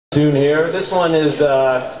Tune here. This one is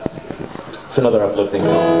it's another uplifting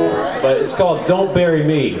song, but it's called "Don't Bury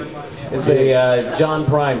Me." It's a John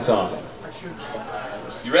Prine song.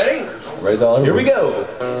 You ready? Ready all over. Here we go.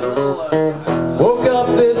 Woke up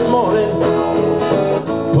this morning,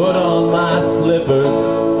 put on my slippers,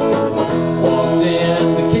 walked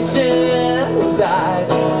in the kitchen,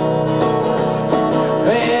 died.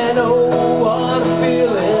 And oh, what a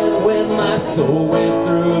feeling when my soul went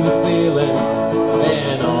through the ceiling.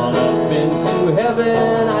 And on up into heaven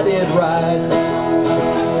I did ride.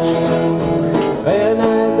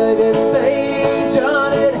 And they did say,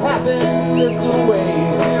 John, it happened this way.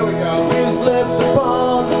 Here we go. You slipped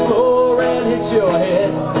upon the floor and hit your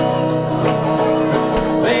head.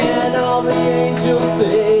 And all the angels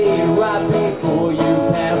say, right before you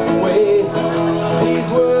passed away,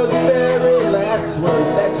 these were the very last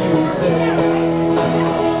words that you said.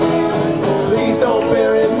 Please don't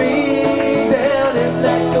bury me down in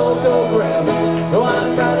that go-go ground. No,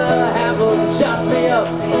 I'm trying to have them chop me up,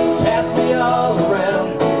 pass me all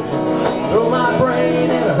around, throw my brain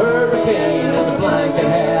in a hurricane, and the blind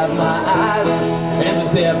can have my eyes, and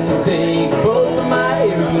the deaf can take both of my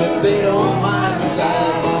ears if they don't mind the size.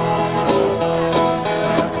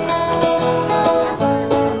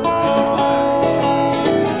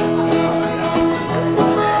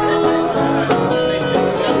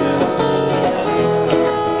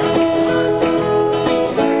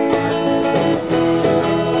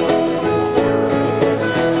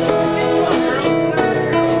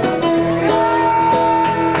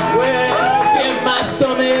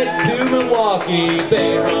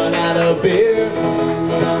 They run out of beer.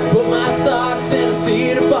 Put my socks in a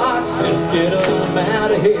cedar box, just get them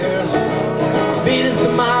out of here. Venus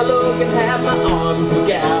and Milo can have my arms,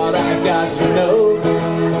 look out, I got your nose.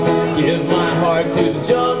 Give my heart to the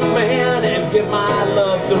jungle man and give my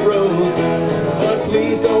love to Rose. But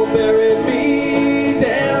please don't bury me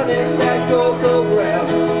down in that go-go ground.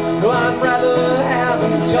 No, I'd rather have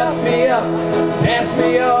them chop me up, pass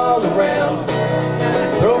me all around,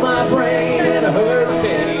 throw my brain in a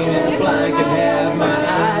hurricane, and the blind can have my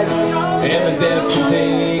eyes, and the deaf can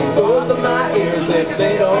take both of my ears if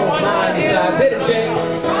they don't mind the size. Hit it, Jake.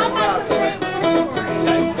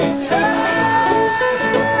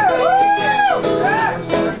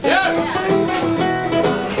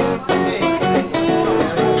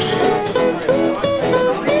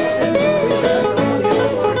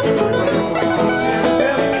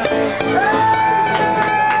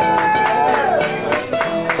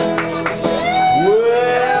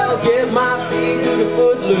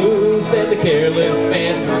 And the careless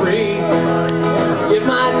fancy free. Give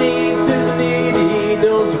my knees to the needy,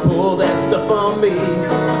 don't you pull that stuff on me.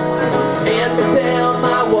 Hand me down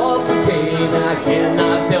my walking cane, I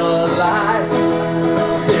cannot tell a lie.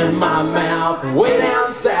 Send my mouth way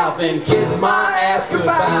down south and kiss my ass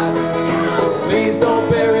goodbye. Please don't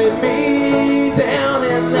bury me down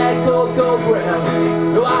in that go-go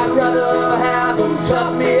ground. No, I'd rather have them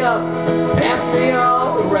chop me up,